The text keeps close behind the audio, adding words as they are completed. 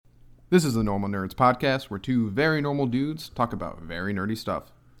This is the Normal Nerds Podcast, where two very normal dudes talk about very nerdy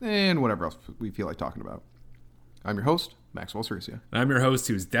stuff and whatever else we feel like talking about. I'm your host, Maxwell Cerisia. I'm your host,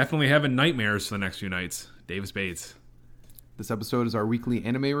 who's definitely having nightmares for the next few nights, Davis Bates. This episode is our weekly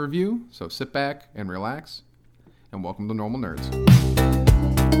anime review, so sit back and relax, and welcome to Normal Nerds.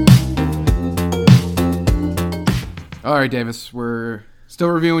 All right, Davis, we're still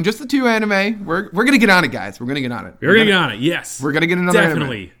reviewing just the two anime. We're going to get on it, guys. We're going to get on it. We're going to get on it, yes. We're going to get another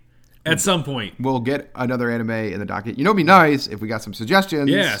Definitely. anime. At some point. We'll get another anime in the docket. You know, it'd be nice if we got some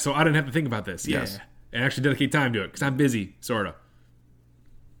suggestions. Yeah, so I didn't have to think about this. Yes. Yeah. And actually dedicate time to it, because I'm busy, sort of.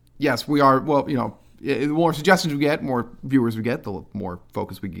 Yes, we are. Well, you know, the more suggestions we get, more viewers we get, the more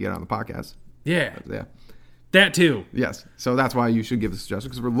focus we can get on the podcast. Yeah. Yeah. That too. Yes. So that's why you should give us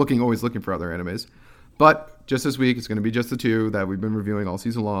suggestions, because we're always looking for other animes. But just this week, it's going to be just the two that we've been reviewing all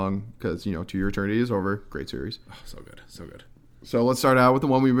season long, because, you know, To Your Eternity is over. Great series. Oh, so good. So good. So let's start out with the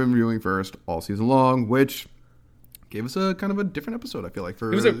one we've been reviewing first all season long, which gave us a kind of a different episode, I feel like.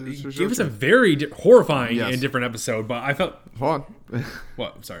 It gave us a very horrifying Yes. and different episode, but I felt... Hold on.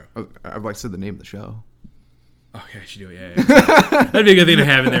 What? I'm sorry. I've like said the name of the show. Oh, yeah, I should do it. Yeah. That'd be a good thing to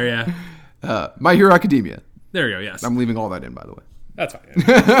have in there, yeah. My Hero Academia. There we go, yes. I'm leaving all that in, by the way. That's fine.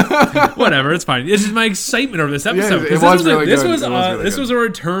 Yeah. Whatever, it's fine. It's just my excitement over this episode. Yeah, it was really good. This was a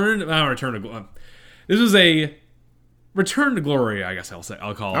return to glory, I guess I'll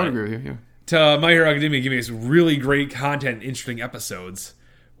call it. I would agree with you, yeah. To My Hero Academia giving us really great content, interesting episodes.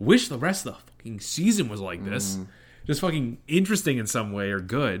 Wish the rest of the fucking season was like this. Just fucking interesting in some way or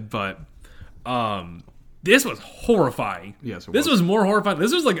good, but this was horrifying. Yes, it this was. was more horrifying.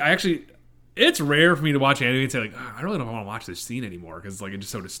 This was like, it's rare for me to watch anime and say like, I really don't want to watch this scene anymore because it's like it's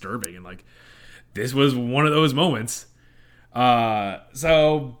just so disturbing, and like this was one of those moments.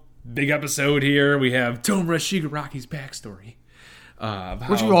 So big episode here. We have Tomura Shigaraki's backstory,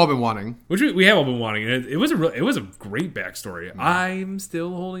 Which we've all been wanting. which we have all been wanting. And it was a great backstory. I'm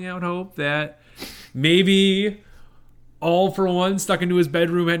still holding out hope that maybe All for One stuck into his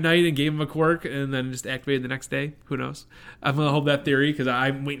bedroom at night and gave him a quirk and then just activated the next day. Who knows? I'm going to hold that theory because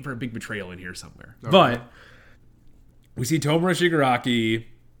I'm waiting for a big betrayal in here somewhere. Okay. But we see Tomura Shigaraki,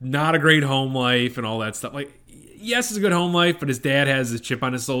 not a great home life and all that stuff. Like, yes, it's a good home life, but his dad has this chip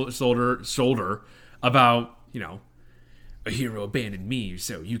on his shoulder about, you know, a hero abandoned me,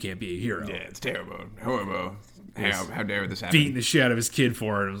 so you can't be a hero. Yeah, it's terrible. Horrible. How dare this happen? Beating the shit out of his kid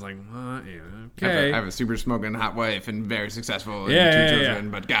for it. I was like, yeah, okay. I have a super smoking hot wife and very successful and Yeah, two yeah,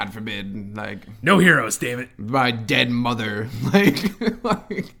 children, but God forbid, like, No heroes, damn it. my dead mother, like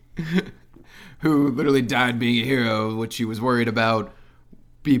who literally died being a hero, which she was worried about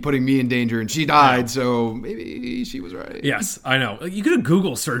putting me in danger, and she died, so maybe she was right. Yes, I know. Like, you could have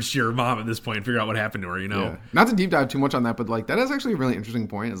Google searched your mom at this point and figure out what happened to her, you know? Yeah. Not to deep dive too much on that, but like that is actually a really interesting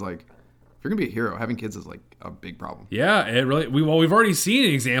point, is like, if you're gonna be a hero, having kids is like a big problem. Yeah, it really. We've already seen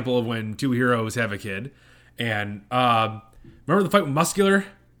an example of when two heroes have a kid, and remember the fight with Muscular?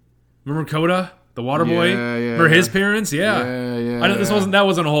 Remember Koda, the water boy? Yeah. Remember his parents? Yeah. Yeah. I know that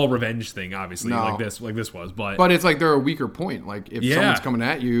wasn't a whole revenge thing, obviously, No. like this was, but it's like they're a weaker point. Like if someone's coming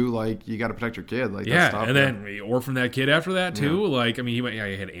at you, like you got to protect your kid. Like that's tough, and then he orphaned that kid after that too. Yeah. Like, I mean,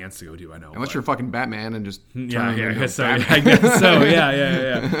 he had ants to go to. I know, unless you're fucking Batman and just I guess so.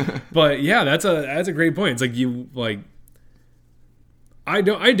 Yeah. But yeah, that's a great point. It's like you like. I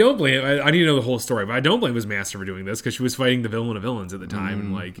don't blame. I need to know the whole story, but I don't blame his master for doing this because she was fighting the villain of villains at the time,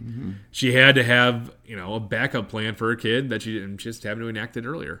 and like she had to have a backup plan for her kid that she didn't just have to enact it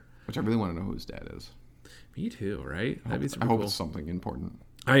earlier. Which I really want to know who his dad is. Me too, right? That'd be super I hope cool. it's something important.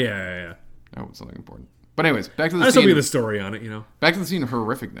 Oh yeah. I hope it's something important. But anyways, back to the I just scene. hope we get the story on it, Back to the scene of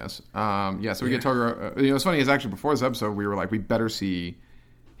horrificness. So we get Toguro. It's funny is actually before this episode we were like, we better see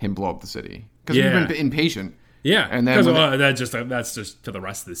him blow up the city because we've been impatient. Yeah, and then that's just to the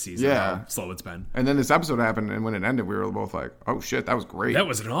rest of the season. Yeah, how slow it's been. And then this episode happened, and when it ended, we were both like, "Oh shit, that was great! That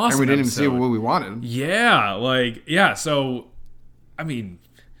was an awesome." And we didn't episode. even see what we wanted. Yeah, So, I mean,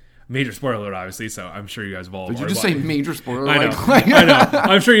 major spoiler alert, obviously. So I'm sure you guys have all. Did you just say major spoiler? I know. I know.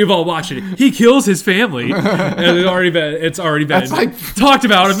 I'm sure you've all watched it. He kills his family, and it's already been like talked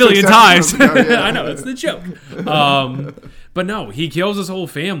about a million times. Ago, yeah. I know, it's the joke. But no, he kills his whole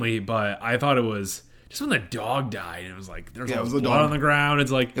family. But I thought it was. Just when the dog died, and it was like there's all blood on the ground.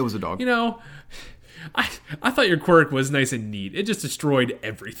 It's like it was a dog. I thought your quirk was nice and neat. It just destroyed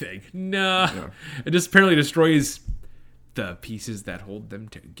everything. It just apparently destroys the pieces that hold them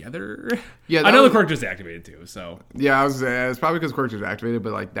together. Yeah, I know the quirk just activated too. So yeah, it's probably because quirk just activated,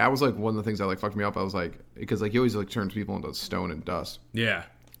 but like that was like one of the things that like fucked me up. I was like, because like he always like turns people into stone and dust. Yeah,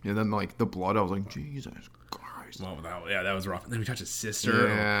 and then like the blood, I was like, Jesus Christ. Christ. Well, that was rough. And then we touched his sister.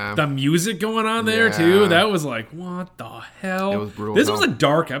 Yeah. The music going on there too. That was like, what the hell? It was brutal. This was a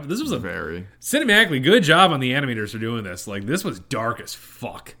dark episode. This was a Very. cinematically good job on the animators for doing this. Like, this was dark as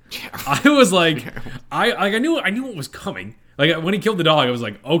fuck. I was like, I knew what was coming. Like, when he killed the dog, I was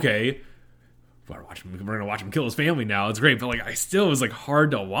like, okay, we're gonna watch him kill his family now. It's great, but like, I still was like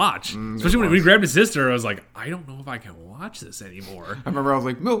hard to watch, especially when he grabbed his sister. I was like, I don't know if I can watch this anymore. I remember I was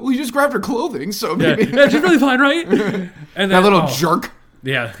like, no, well, you just grabbed her clothing, so maybe. Yeah, she's really fine, right? And then, that little jerk.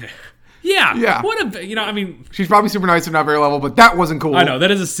 Yeah. Yeah. Yeah. What a, I mean, She's probably super nice and not very level, but that wasn't cool. I know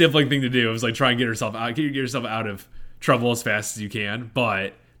that is a sibling thing to do. It was like try and get yourself out of trouble as fast as you can,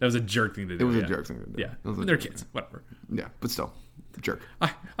 but that was a jerk thing to do. It was a jerk thing to do. Yeah. It was a They're jerk kids. Whatever. Yeah, but still, jerk.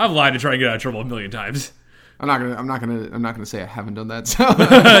 I've lied to try and get out of trouble a million times. I'm not gonna say I haven't done that. So.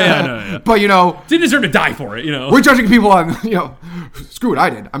 Yeah. But Didn't deserve to die for it, we're judging people on screw what I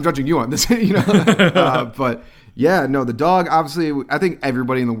did. I'm judging you on this, But yeah, no, the dog. Obviously, I think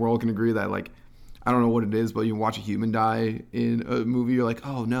everybody in the world can agree that like, I don't know what it is, but you watch a human die in a movie, you're like,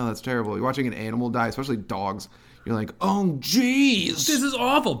 oh no, that's terrible. You're watching an animal die, especially dogs. You're like, oh jeez, this is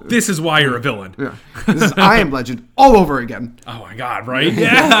awful. This is why you're a villain. Yeah, this is I Am Legend all over again. Oh my god, right?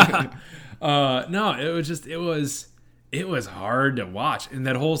 Yeah. No, it was hard to watch, and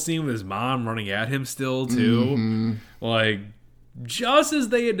that whole scene with his mom running at him still too, like just as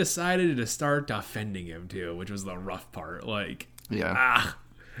they had decided to start defending him too, which was the rough part. Like, I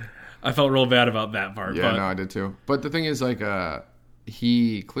felt real bad about that part. Yeah, but, no, I did too. But the thing is, like,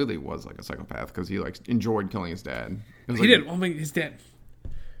 he clearly was like a psychopath because he like enjoyed killing his dad. It was, he like, did. Oh my, his dad.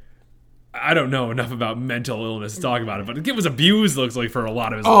 I don't know enough about mental illness to talk about it, but the kid was abused. Looks like for a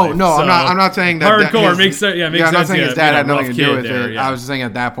lot of his life. Oh no, so, I'm not saying that hardcore makes sense. Yeah, makes I'm not sense. saying his dad had nothing to do with there, it. yeah. I was just saying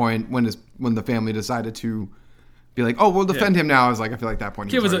at that point when the family decided to be like, oh, we'll defend him now. I was like, I feel like that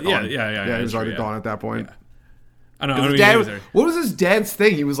point he was already gone. Yeah, he was already gone at that point. Yeah. I don't know. His dad, what was his dad's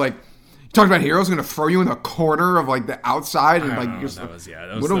thing? He was like, talking about heroes going to throw you in the corner of like the outside and like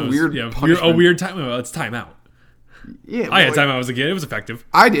what a weird punishment. A weird time. Well, it's timeout. Yeah, I had time when I was a kid. It was effective.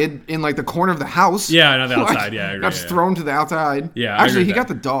 I did in like the corner of the house. Yeah, not the outside. Yeah, I agree. Got thrown to the outside. Yeah, actually, he got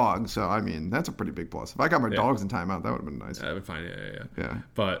the dog, so I mean that's a pretty big plus. If I got my dogs in timeout, that would have been nice. That would be fine. Yeah.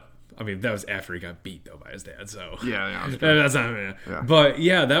 But I mean, that was after he got beat though by his dad. So yeah, that's not. Yeah. But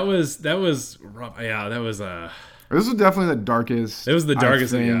yeah, that was rough. Yeah, that was This was definitely the darkest. It was the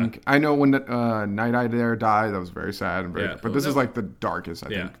darkest thing. Yeah. I know when Night Eye there died, that was very sad and very. But this is like the darkest. I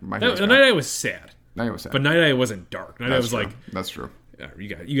think. The Night Eye was sad. Night Eye was sad. But Night Eye wasn't dark. Night Eye was like that's true.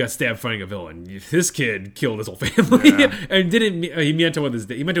 You got stabbed fighting a villain. This kid killed his whole family and he meant it with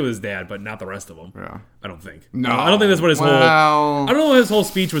his dad, but not the rest of them. Yeah, I don't think. No, I don't think that's what his whole. I don't know what his whole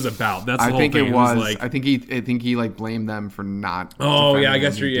speech was about. That's the whole thing. It was. Like, I think he like blamed them for not. Oh yeah, I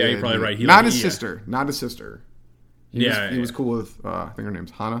guess you're probably right. Not his sister. Not his sister. He was cool with. I think her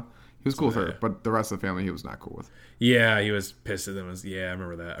name's Hannah. He was cool with her, but the rest of the family he was not cool with. Yeah, he was pissed at them. I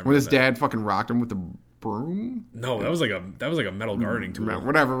remember that. When his dad fucking rocked him with the broom. No, that was like a metal gardening tool.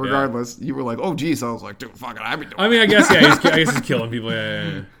 Whatever. Regardless, you were like, "Oh, geez." I was like, "Dude, fuck it, I'd be doing." I mean, I guess he's killing people.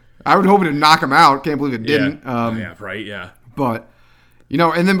 Yeah. I would hope it would knock him out. Can't believe it didn't. Right. Yeah. But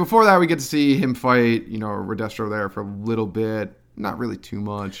and then before that, we get to see him fight. Redestro there for a little bit. Not really too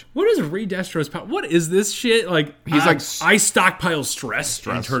much. What is Redestro's power? What is this shit? Like I stockpile stress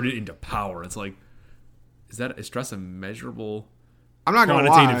and turn it into power. It's like, is stress a measurable? I'm not gonna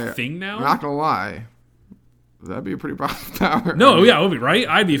quantitative lie. Thing now. I'm not gonna lie. That'd be a pretty powerful power. No, yeah, it would be right.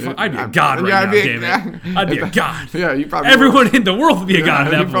 I'd be a god right now. Damn it, I'd be a god. Yeah, you probably. Everyone in the world would be a god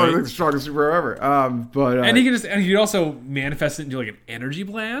at that point. Probably like the strongest superhero ever. But and he could also manifest it into like an energy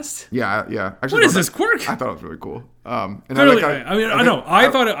blast. Yeah. Actually, what is this quirk? I thought it was really cool. And clearly,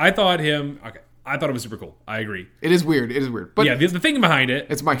 I thought it was super cool. I agree. It is weird. But yeah, the thing behind it,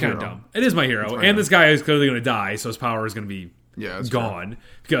 it's my hero. Dumb. It is my hero, and this guy is clearly going to die, so his power is going to be gone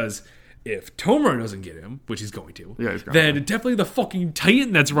because. If Tomura doesn't get him, which he's going to, then definitely the fucking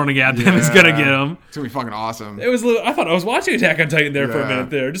Titan that's running at them is going to get him. It's going to be fucking awesome. I thought I was watching Attack on Titan there for a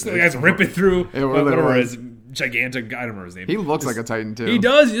minute there. Just the guys ripping through whatever his gigantic, I don't remember his name. He looks like a Titan too. He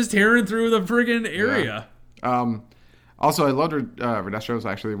does. He's just tearing through the friggin' area. Yeah. Also, I loved Redestro's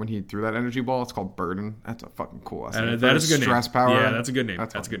actually when he threw that energy ball. It's called Burden. That's a fucking cool. That is a good stress name. Power. Yeah, that's a good name.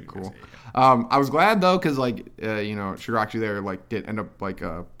 That's good. Cool. I was glad though because Shirachi there did end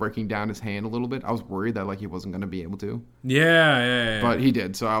up breaking down his hand a little bit. I was worried that he wasn't going to be able to. Yeah. But he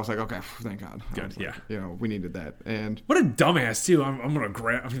did, so I was like, okay, thank God. Good. Yeah. We needed that. And what a dumbass too. I'm gonna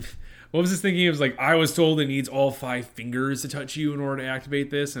grab. I mean, what was this thinking? It was like I was told it needs all 5 fingers to touch you in order to activate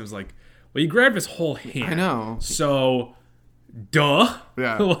this, and it was like, well, you grabbed his whole hand. I know. So. duh.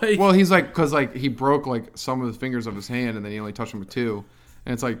 Yeah. Like, well, he's like, because like he broke like some of the fingers of his hand, and then he only touched him with 2,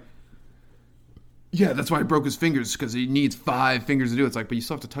 and it's like, yeah, that's why he broke his fingers, because he needs 5 fingers to do it. It's like, but you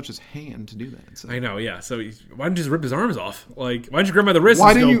still have to touch his hand to do that. So. I know, yeah. So why didn't you just rip his arms off? Like, why didn't you grab him by the wrist?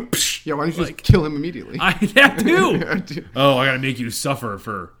 Why and didn't go, you? Psh? Yeah, why didn't you Like, just kill him immediately? That too. Yeah, dude. Oh, I gotta make you suffer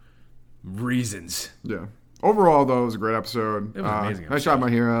for reasons. Yeah. Overall, though, it was a great episode. It was an amazing Nice job, My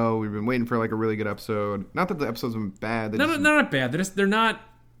Hero. We've been waiting for like a really good episode. Not that the episodes have been bad. No, not bad. They're not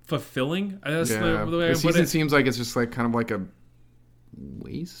fulfilling. That's Yeah. the way I The put season it. seems like it's just like kind of like a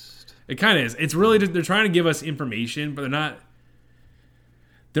waste. It kind of is. It's really just, they're trying to give us information, but they're not.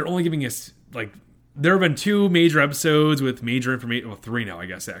 They're only giving us like there have been 2 major episodes with major information. Well, 3 now, I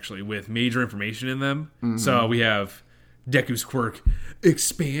guess actually, with major information in them. Mm-hmm. So we have Deku's quirk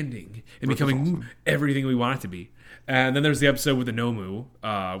expanding and becoming everything we want it to be. And then there's the episode with the Nomu,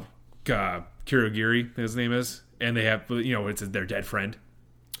 Kirogiri, his name is, and they have it's their dead friend.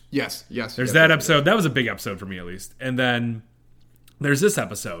 Yes. There's that episode. That was a big episode for me, at least. And then there's this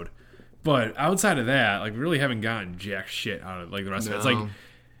episode. But outside of that, like, we really haven't gotten jack shit out of like the rest of it. It's like,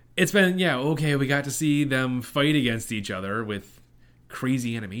 it's been, okay, we got to see them fight against each other with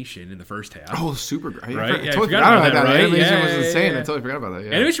crazy animation in the first half. Oh, super great. Right? I Yeah, I totally forgot forgot about about that, that. right? Animation Yeah, was yeah, insane. yeah. I totally forgot about that.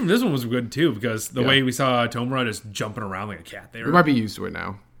 Yeah. Animation from this one was good, too, because the Yeah. way we saw Tomura just jumping around like a cat there. We might be used to it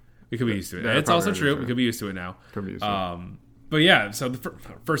now. We could be used to it. Yeah, It's also probably true. is, We yeah. could be used to it now. Could be used to it. But yeah, so the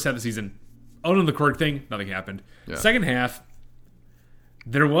first half of the season, other than the quirk thing, nothing happened. Yeah. Second half,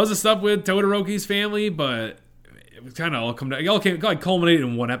 there was a stuff with Todoroki's family, but it was kind of all culminated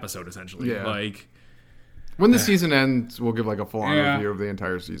in one episode essentially. Yeah. Like, When the season ends, we'll give like a full-on Yeah. review of the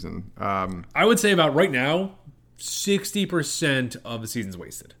entire season. I would say about right now, 60% of the season's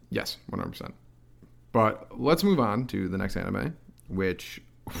wasted. Yes, 100%. But let's move on to the next anime, which,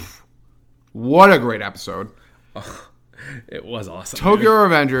 what a great episode. It was awesome. Tokyo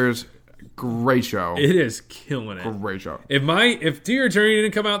Revengers, great show. It is killing it. Great show. If To Your Eternity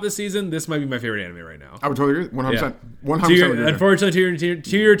didn't come out this season, this might be my favorite anime right now. I would totally agree. 100%. Yeah. 100% agree. Unfortunately,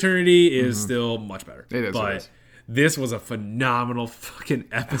 To Your Eternity is still much better. It is, But it is. this was a phenomenal fucking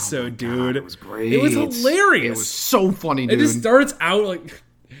episode, dude. It was great. It was hilarious. It was so funny, It dude. just starts out like...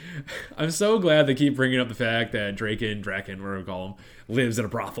 I'm so glad they keep bringing up the fact that Draken, whatever we call him, lives in a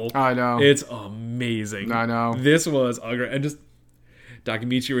brothel. I know. It's amazing. I know. This was great. And just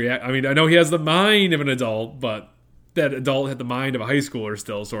Takemichi react. I mean, I know he has the mind of an adult, but that adult had the mind of a high schooler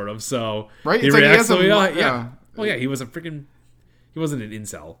still, sort of. So Right? he It's like he reacts has the way. a- Yeah. yeah. Well, yeah, he was a freaking. He wasn't an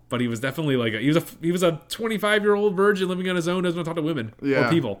incel, but he was definitely like he was a 25-year-old virgin living on his own, doesn't want to talk to women Yeah. or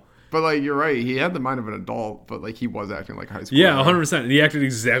people. But, like, you're right. He had the mind of an adult, but, like, he was acting like a high schooler. Yeah, 100%. He acted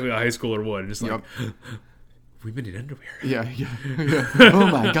exactly like a high schooler would, just like Yep. women in underwear. Yeah. Oh,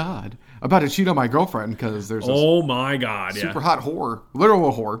 my God. I'm about to cheat on my girlfriend because there's this Oh my god! super Yeah, hot whore.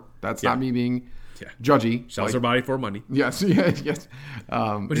 Literal whore. That's Yeah. not me being Yeah. judgy. sells Like, her body for money. yes, yes.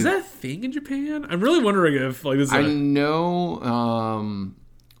 But is that a thing in Japan? I'm really wondering if like this is I a, know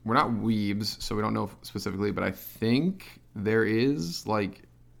we're not weebs, so we don't know specifically, but I think there is, like...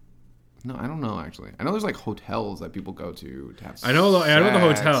 No, I don't know, actually. I know there's, like, hotels that people go to have I know the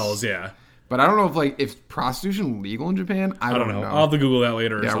sex. hotels. Yeah, But I don't know if prostitution legal in Japan. I don't know. I'll have to Google that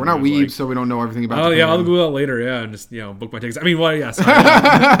later. or Yeah, we're something. not It's weebs, like- so we don't know everything about Oh Japan. yeah, I'll Google that later. Yeah, and just book my tickets. I mean, well, yes.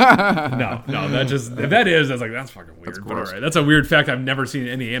 no, that just if that is, that's fucking weird. But all gross. right, that's a weird fact. I've never seen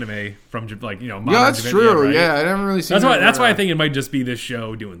any anime from modern Yeah, that's Japan. true. right? Yeah, I haven't really seen That's why I think. think it might just be this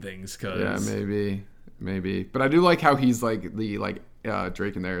show doing things. Yeah, Cause maybe. But I do like how he's like the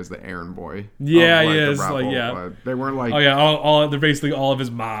Drake in there is the errand boy. Yeah, of, he the is, like, raffle, yeah. but they weren't like, oh yeah, all they're basically all of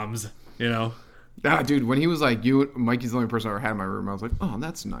his moms. dude. When he was like, Mikey's the only person I ever had in my room. I was like, oh,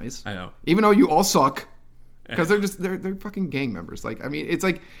 that's nice. I know. Even though you all suck, because they're fucking gang members. Like, I mean, it's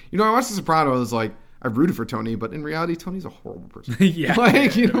like I watched The Sopranos. Like, I rooted for Tony, but in reality, Tony's a horrible person. Yeah.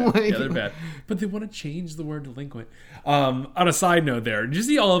 like yeah, they're bad. But they want to change the word delinquent. On a side note there, did you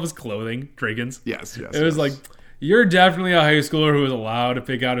see all of his clothing, Draken's? Yes. It was like, you're definitely a high schooler who is allowed to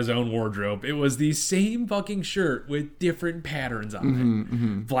pick out his own wardrobe. It was the same fucking shirt with different patterns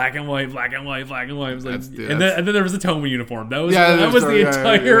on it. Black and white, black and white, black and white. It was like, and then there was the Toma uniform. That was the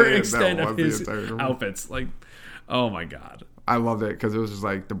entire extent of his outfits. Like, oh my God. I loved it because it was just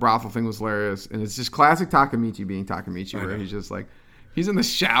like the brothel thing was hilarious, and it's just classic Takemichi being Takemichi, where he's just like, he's in the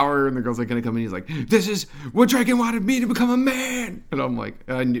shower and the girl's like gonna come in, he's like, "This is what Draken wanted me to become a man," and I'm like,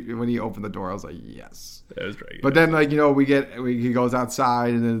 and I knew, when he opened the door, I was like, yes. That was Draken. But then like he goes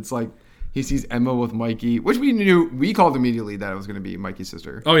outside, and then it's like he sees Emma with Mikey, which we called immediately that it was going to be Mikey's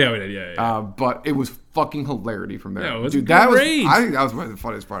sister. Oh yeah, we did. Yeah. But it was fucking hilarity from there. Yeah, it was Dude, great. I think that was one of the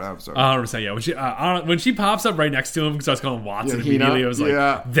funniest part of the episode. 100%. Yeah, when she pops up right next to him, because I was calling Watson immediately, I was like,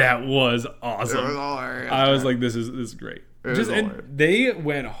 that was awesome. It was hilarious. I was like, this is great. And they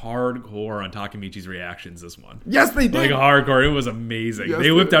went hardcore on Takemichi's reactions this one. Yes, they did. Like hardcore. It was amazing. Yes,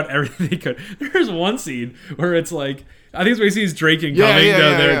 they whipped out everything they could. There's one scene where it's like, I think it's where he sees Draken coming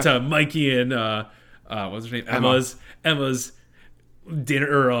there to Mikey and what's her name? Emma's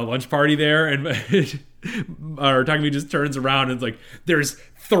dinner or lunch party there, and or Takemichi just turns around and it's like there's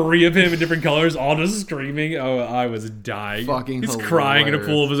 3 of him in different colors, all just screaming. Oh, I was dying. Fucking He's hilarious. crying in a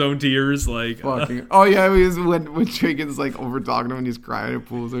pool of his own tears. Like, fucking. Oh yeah, when Draken's like over talking to him and he's crying in a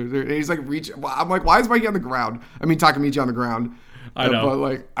pool, and he's like reaching. I'm like, why is Mikey on the ground? I mean, Takemichi on the ground. I know, but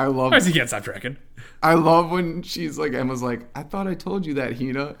like, I love. He can't stop tracking. I love when she's like, Emma's like, I thought I told you that,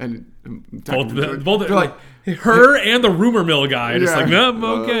 Hina, and both like her and the rumor mill guy, just like, no, I'm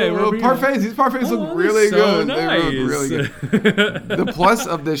okay. These parfaits look really good. Nice. They look really good. The plus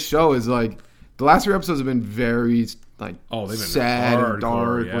of this show is like the last 3 episodes have been very like they've been sad and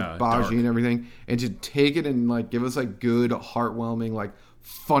dark with Baji and everything, and to take it and like give us like good, heartwarming, like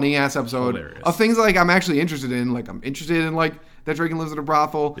funny ass episode of things like I'm actually interested in. Like I'm interested in like that Draken lives in a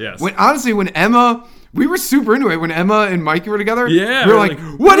brothel. Yes. When Emma, we were super into it when Emma and Mikey were together. Yeah. We were like,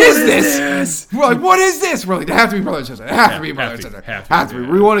 what is this? We're like, what is this? We're like, they have to be brother and sister. They have to be brother and sister. Have to be.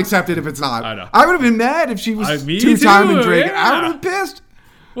 We won't accept it if it's not. I know. I would have been mad if she was 2-time and Draken. I would have been pissed.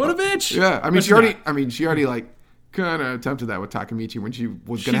 What a bitch. Yeah. I mean, she already like kind of attempted that with Takemichi when she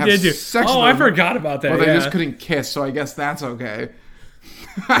was going to have sex with him. I forgot about that. Well, they just couldn't kiss, so I guess that's okay.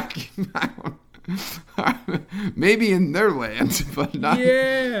 Maybe in their land, but not.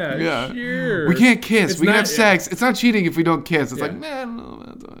 Yeah, sure. We can't kiss. We can have sex. It's not cheating if we don't kiss. It's like, man, I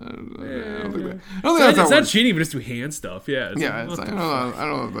don't think it's not cheating, but just do hand stuff. Yeah. It's like, I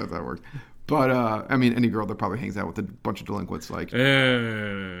don't know if that works. But I mean, any girl that probably hangs out with a bunch of delinquents, like, probably.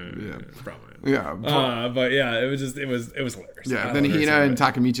 Yeah. But yeah, it was hilarious. Yeah. Then Hina and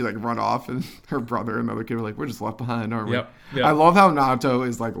Takemichi like run off, and her brother and another kid were like, "We're just left behind, aren't we?" Yep. I love how Naoto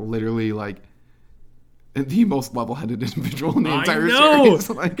is like literally like the most level-headed individual in the entire series.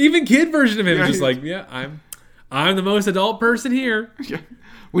 Like, even kid version of him is just like, I'm the most adult person here. Yeah.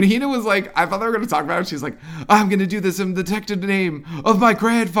 When Hina was like, I thought they were going to talk about it. She's like, I'm going to do this in the detective name of my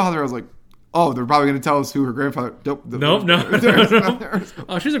grandfather. I was like, oh, they're probably going to tell us who her grandfather. Nope.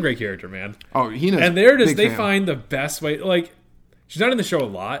 Oh, she's a great character, man. Oh, Hina's and they find the best way. Like, she's not in the show a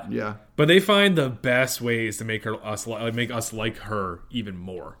lot. Yeah. But they find the best ways to make us like her even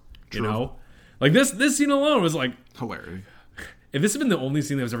more. True. You know. Like this scene alone was like hilarious. If this had been the only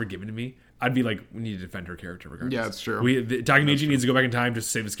scene that was ever given to me, I'd be like, we need to defend her character regardless. Yeah, it's true. Takemichi needs to go back in time just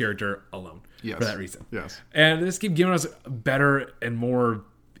to save his character alone. Yes. For that reason. Yes. And this keep giving us better and more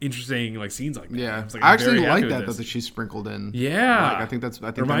interesting like scenes like that. Yeah. I actually like that she's sprinkled in. Yeah. Like, I think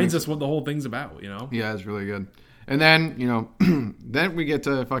that reminds us what the whole thing's about, you know? Yeah, it's really good. And then, you know, then we get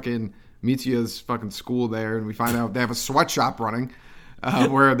to fucking Mitsuya's fucking school there, and we find out they have a sweatshop running.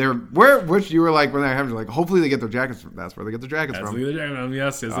 Which you were like when they're having like, hopefully they get their jackets. That's where they get their jackets from.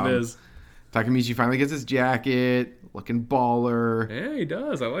 Yes, it is. Takemichi finally gets his jacket, looking baller. Yeah, he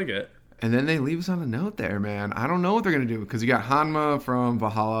does. I like it. And then they leave us on a note there, man. I don't know what they're gonna do because you got Hanma from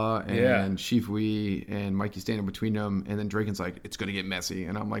Valhalla and Shifui and Mikey standing between them, and then Draken's like, it's gonna get messy,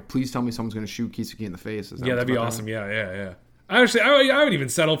 and I'm like, please tell me someone's gonna shoot Kisuke in the face. That'd be awesome. Yeah. Actually, I would even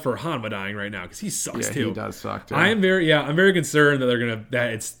settle for Hanma dying right now because he sucks too. He does suck too. I'm very concerned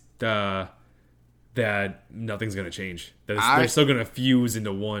that that nothing's gonna change. That they're still gonna fuse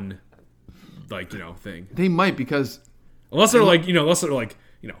into one, thing. They might because unless they're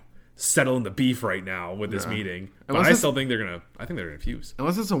settling the beef right now with this meeting. But I still think they're gonna fuse.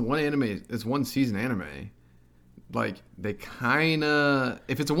 Unless it's it's one season anime. Like they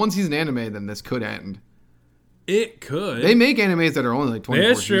if it's a one season anime, then this could end. It could. They make animes that are only like 24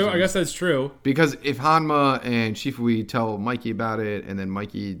 That's true. seasons. I guess that's true. Because if Hanma and Shifui tell Mikey about it, and then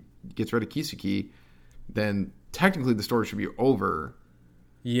Mikey gets rid of Kisuke, then technically the story should be over.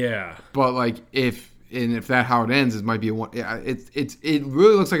 Yeah. But if that how it ends, it might be a one. Yeah, it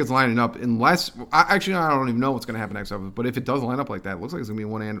really looks like it's lining up. Unless I don't even know what's going to happen next episode. But if it does line up like that, it looks like it's going to be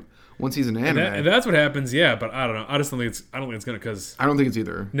one season anime. And that's what happens. Yeah, but I don't know. I don't think it's going to because I don't think it's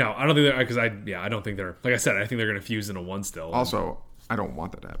either. No, I don't think because I don't think they're like I said. I think they're going to fuse into one still. Also, I don't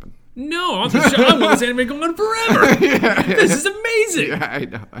want that to happen. No, I want this anime going on forever. This is amazing.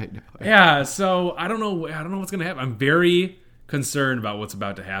 Yeah, I know. Yeah, so I don't know what's going to happen. I'm very concerned about what's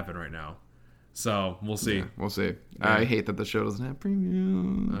about to happen right now. So we'll see. Yeah, we'll see. I hate that the show doesn't have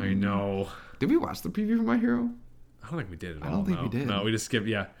preview. I know. Did we watch the preview for My Hero? I don't think we did at all. I don't think we did. No, we just skipped.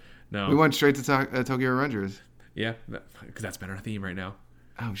 Yeah. No. We went straight to Tokyo Revengers. Yeah, because that's been our theme right now.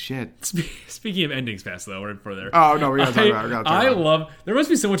 Oh, shit. Speaking of endings fast, though, we're for there. Oh, no, we gotta talk about it. I love... There must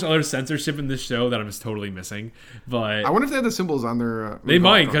be so much other censorship in this show that I'm just totally missing. But I wonder if they have the symbols on their... they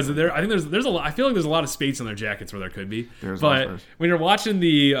might, because I think there's a lot... I feel like there's a lot of space on their jackets where there could be. But when you're watching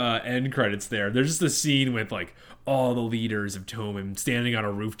the end credits there's just a scene with, like, all the leaders of Toman standing on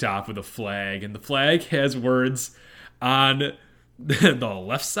a rooftop with a flag. And the flag has words on... the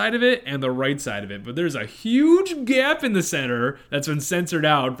left side of it and the right side of it, but there's a huge gap in the center that's been censored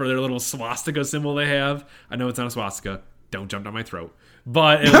out for their little swastika symbol they have. I know it's not a swastika. Don't jump down my throat.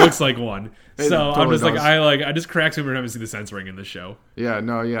 But it looks like one. So totally I'm just does. I just cracks me every time I see the censoring in this show. Yeah,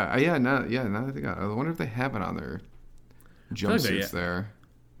 no, yeah. Now that I think I wonder if they have it on their jumpsuits there.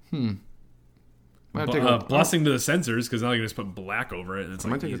 Blessing to the censors, because now they can just put black over it. And it's I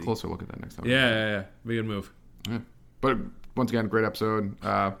might take a closer look at that next time. Yeah. Be a good move. Yeah. But once again, great episode.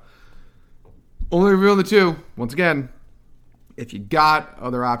 Only revealing the 2. Once again, if you got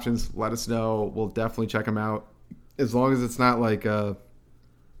other options, let us know. We'll definitely check them out. As long as it's not like a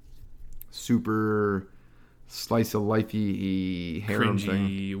super slice of lifey harem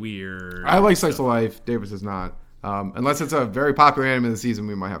cringy, thing. Weird. I like slice of life. Davis is not. Unless it's a very popular anime of the season,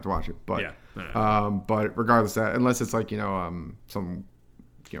 we might have to watch it. But but regardless of that, unless it's like some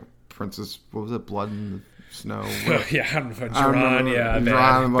Princess, what was it, Blood in the Snow? Yeah, I don't know.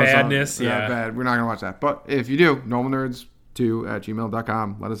 Jiran, badness. Yeah, bad. We're not gonna watch that. But if you do,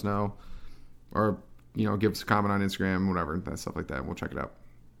 normalnerds2@gmail.com. Let us know, or give us a comment on Instagram, whatever, that stuff like that, and we'll check it out.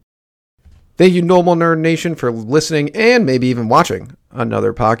 Thank you, Normal Nerd Nation, for listening and maybe even watching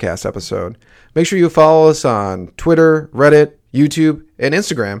another podcast episode. Make sure you follow us on Twitter, Reddit, YouTube, and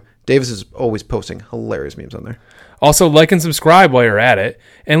Instagram. Davis is always posting hilarious memes on there. Also, like and subscribe while you're at it,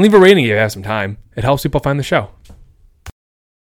 and leave a rating if you have some time. It helps people find the show.